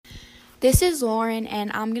This is Lauren,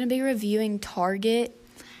 and I'm going to be reviewing Target.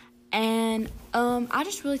 And I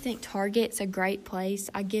just really think Target's a great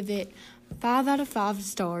place. I give it 5 out of 5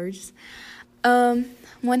 stars.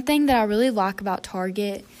 One thing that I really like about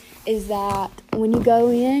Target is that when you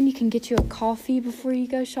go in, you can get you a coffee before you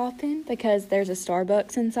go shopping because there's a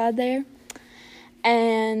Starbucks inside there.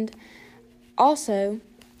 And also,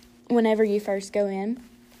 whenever you first go in,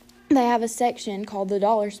 they have a section called the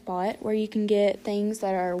Dollar Spot where you can get things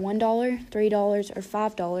that are $1, $3, or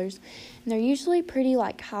 $5. And they're usually pretty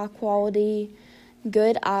high quality,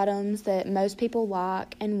 good items that most people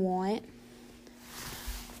like and want.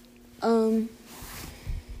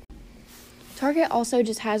 Target also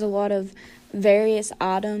just has a lot of various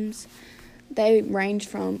items. They range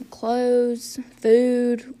from clothes,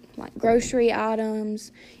 food, grocery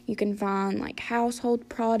items. You can find household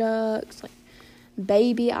products,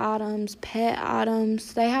 baby items, pet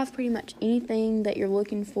items. They have pretty much anything that you're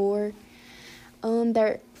looking for.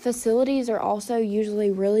 Their facilities are also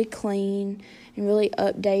usually really clean and really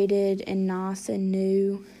updated and nice and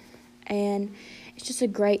new. And it's just a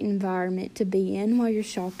great environment to be in while you're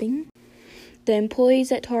shopping. The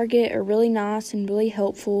employees at Target are really nice and really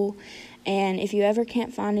helpful. And if you ever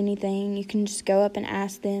can't find anything, you can just go up and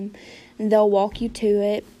ask them, and they'll walk you to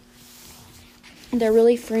it. They're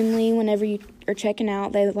really friendly whenever you are checking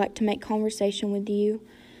out. They like to make conversation with you,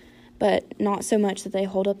 but not so much that they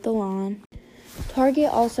hold up the line.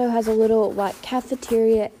 Target also has a little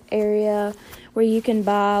cafeteria area where you can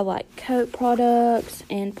buy Coke products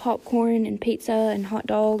and popcorn and pizza and hot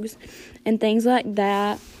dogs and things like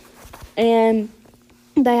that. And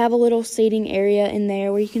they have a little seating area in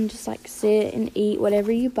there where you can just sit and eat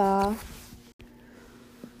whatever you buy.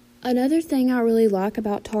 Another thing I really like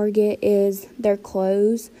about Target is their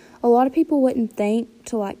clothes. A lot of people wouldn't think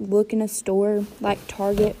to look in a store like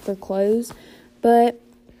Target for clothes, but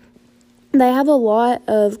they have a lot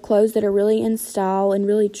of clothes that are really in style and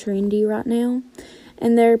really trendy right now,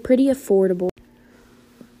 and they're pretty affordable.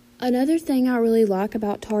 Another thing I really like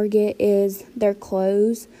about Target is their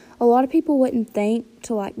clothes. A lot of people wouldn't think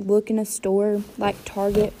to look in a store like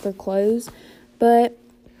Target for clothes, but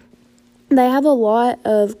they have a lot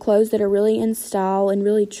of clothes that are really in style and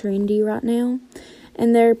really trendy right now,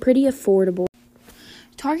 and they're pretty affordable.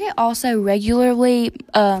 Target also regularly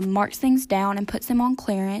marks things down and puts them on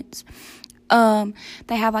clearance.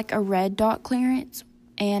 They have a red dot clearance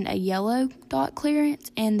and a yellow dot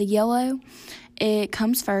clearance, and the yellow, it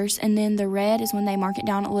comes first, and then the red is when they mark it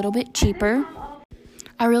down a little bit cheaper.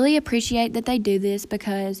 I really appreciate that they do this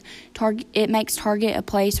because it makes Target a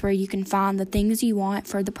place where you can find the things you want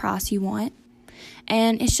for the price you want.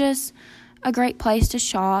 And it's just a great place to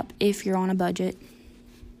shop if you're on a budget.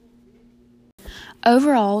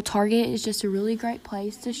 Overall, Target is just a really great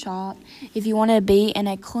place to shop if you want to be in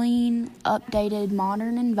a clean, updated,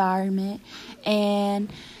 modern environment.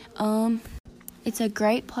 And it's a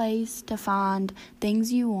great place to find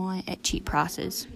things you want at cheap prices.